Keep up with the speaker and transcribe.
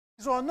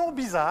Ils ont un nom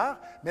bizarre,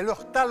 mais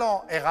leur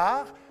talent est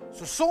rare.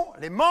 Ce sont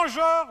les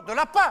mangeurs de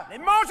lapins. Les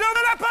mangeurs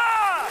de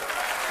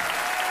lapins!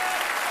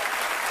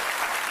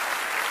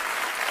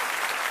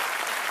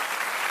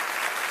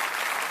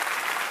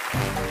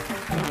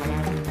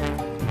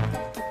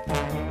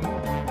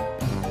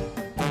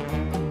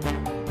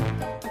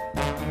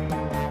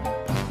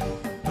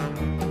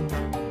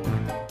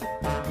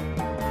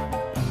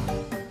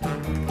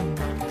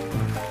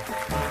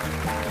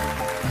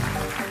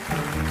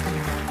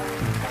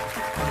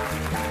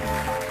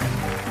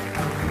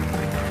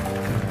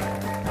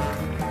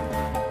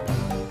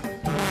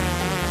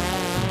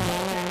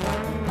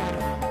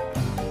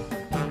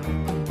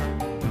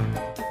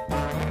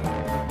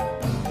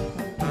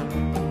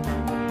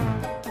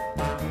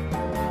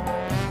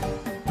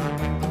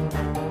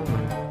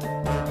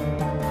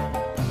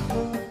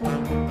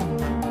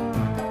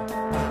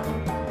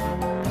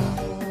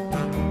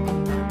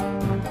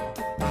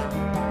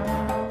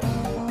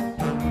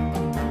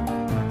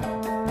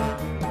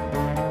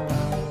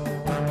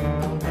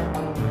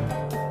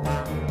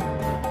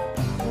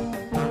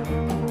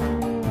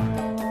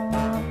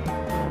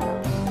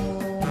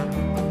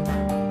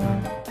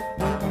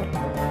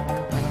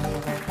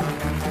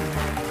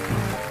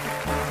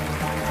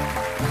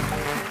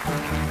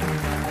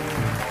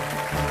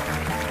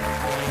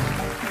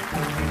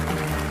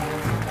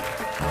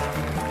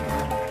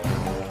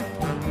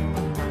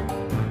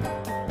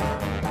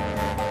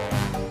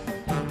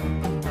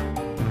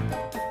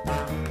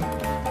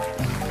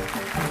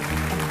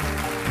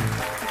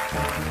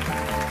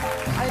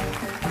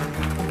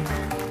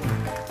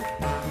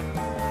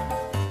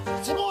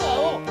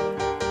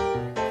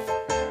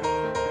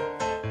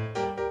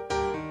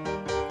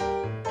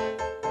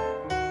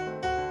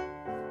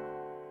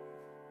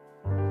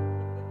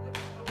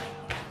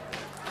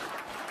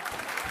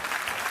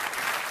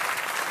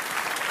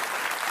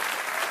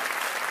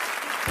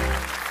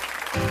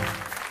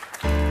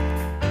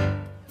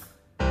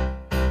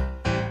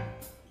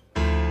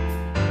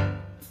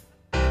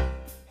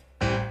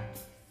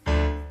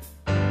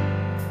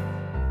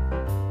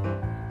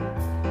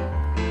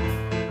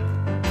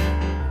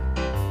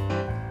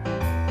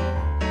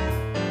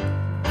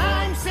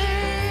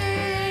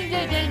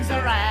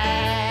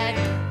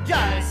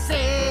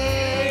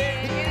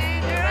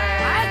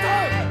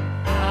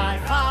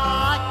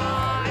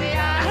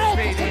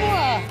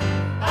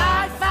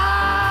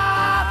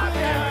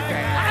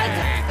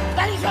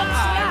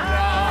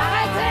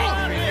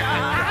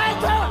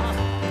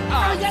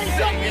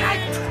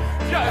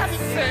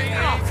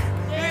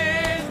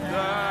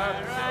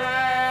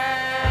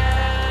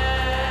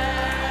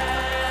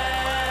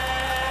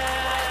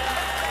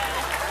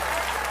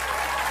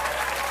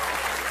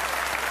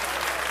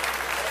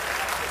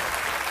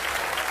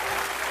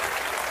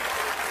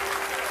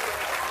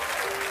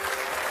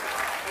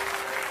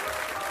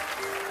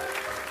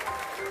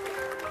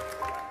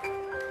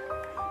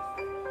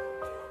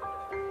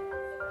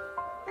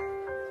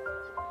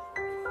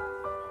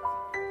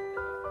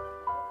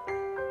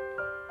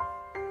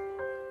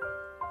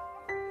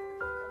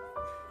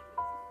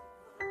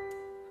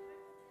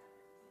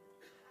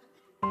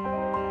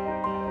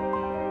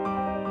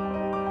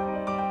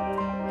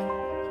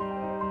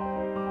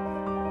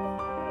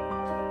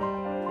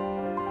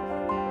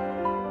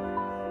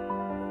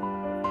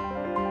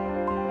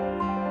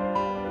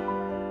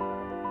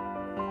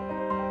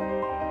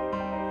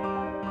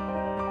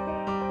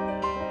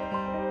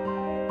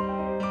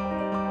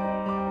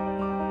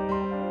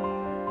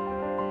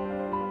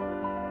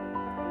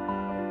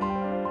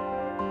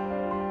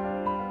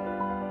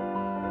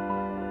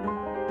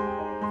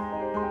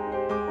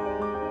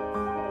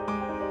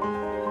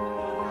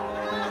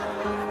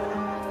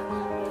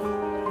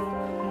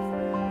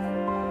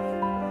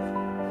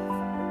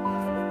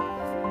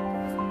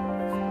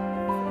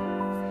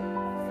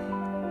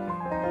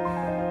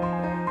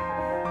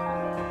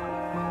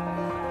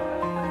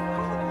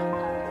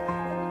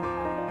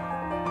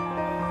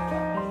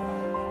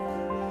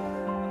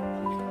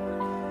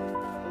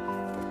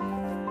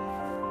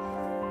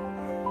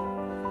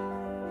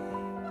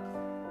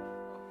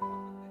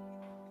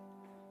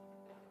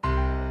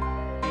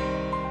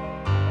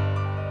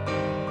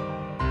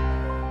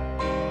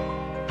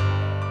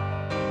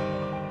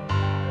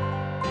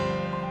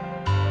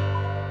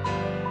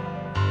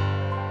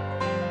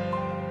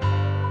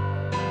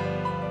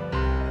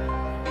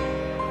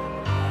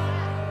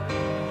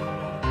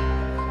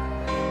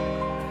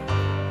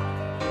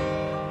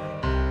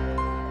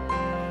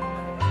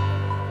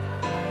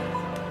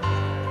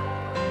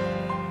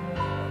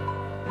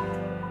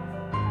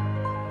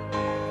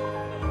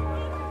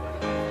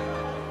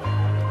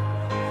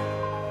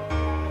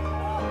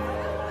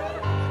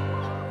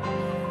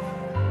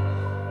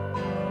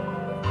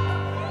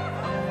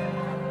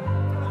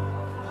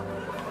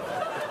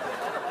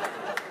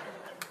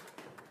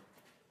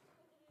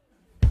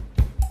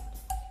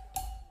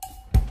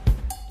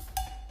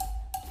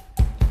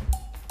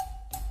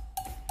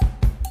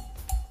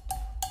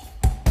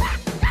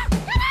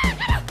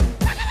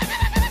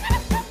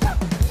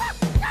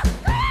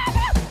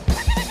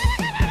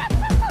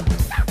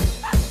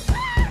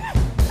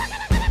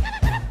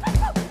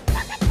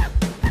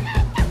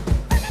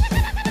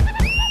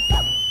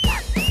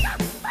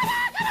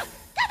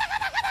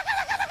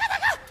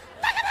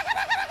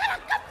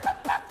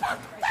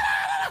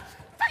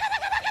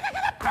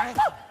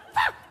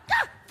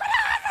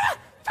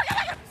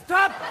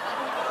 Stop.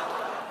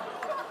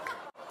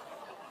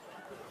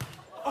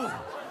 Oh.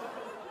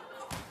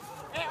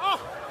 Eh oh.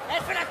 Eh,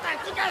 fais la taille,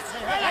 tu casses.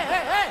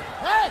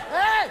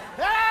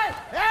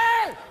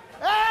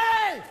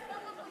 Hey!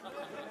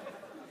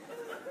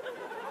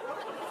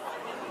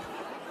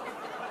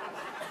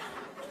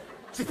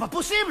 C'est pas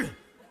possible!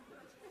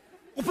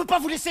 On peut pas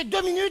vous laisser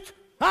 2 minutes,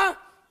 hein?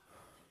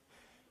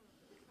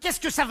 Qu'est-ce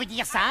que ça veut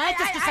dire, ça, hein?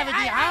 Qu'est-ce que ça veut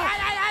dire, hein?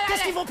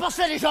 Qu'est-ce qu'ils vont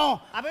penser, les gens?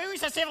 Ah bah oui,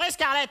 ça c'est vrai,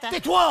 Scarlett. Hein.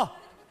 Tais-toi!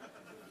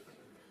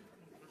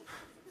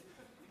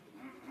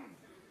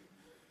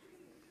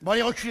 Bon,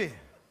 allez, reculez.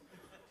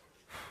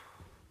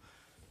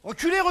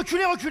 Reculez,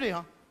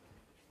 hein?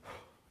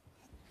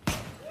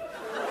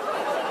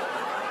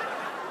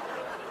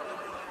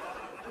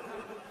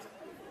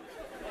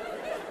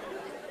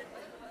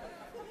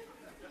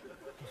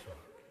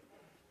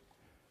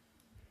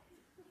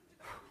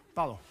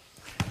 Pardon.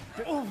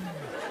 Oh.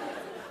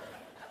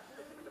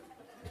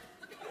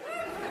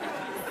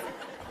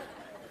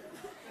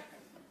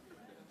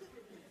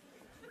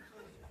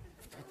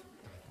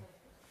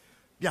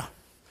 Bien.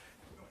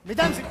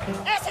 Mesdames et... Eh,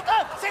 c'est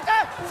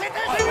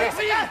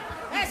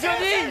eux, j'ai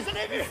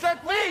vu,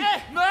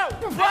 non,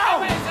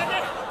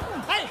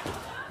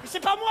 c'est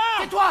pas moi.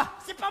 Tais-toi.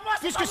 C'est pas moi.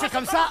 Puisque c'est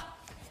comme ça,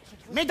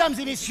 mesdames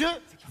et messieurs,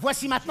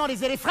 voici maintenant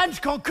les éléphants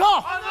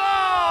qu'encore. Oh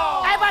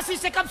non. Eh ben si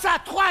c'est comme ça,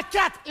 3,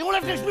 4, et on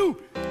lève les genoux,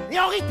 et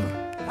en rythme.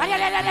 Allez.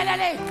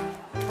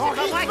 En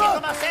pas moi qui ai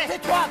commencé.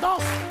 Tais-toi,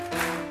 danse.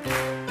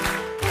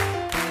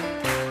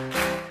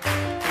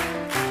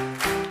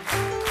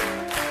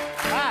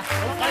 Ah,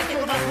 on va arrêter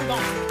comment on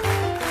danse.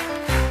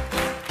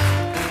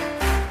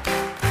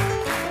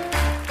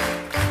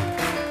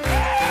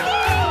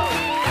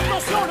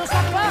 Attention, le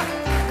sapin,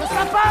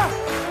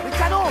 le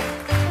canon.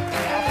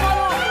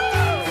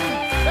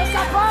 Le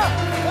sapin,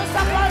 le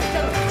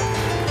canon.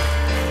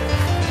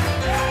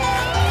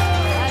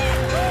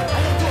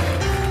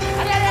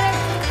 Allez.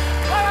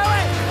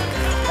 Ouais.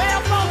 Mais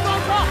encore.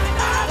 C'est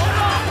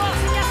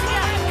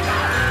bien.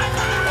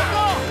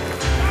 Encore.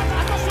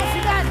 Attention,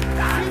 finale.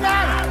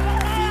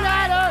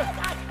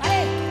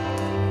 Allez.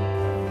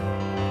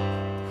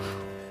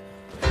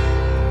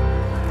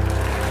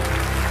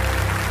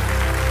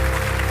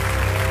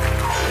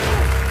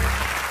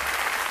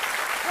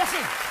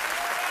 Merci.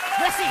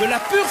 De la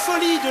pure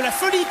folie, de la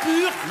folie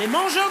pure, les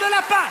mangeurs de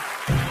la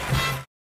pâte.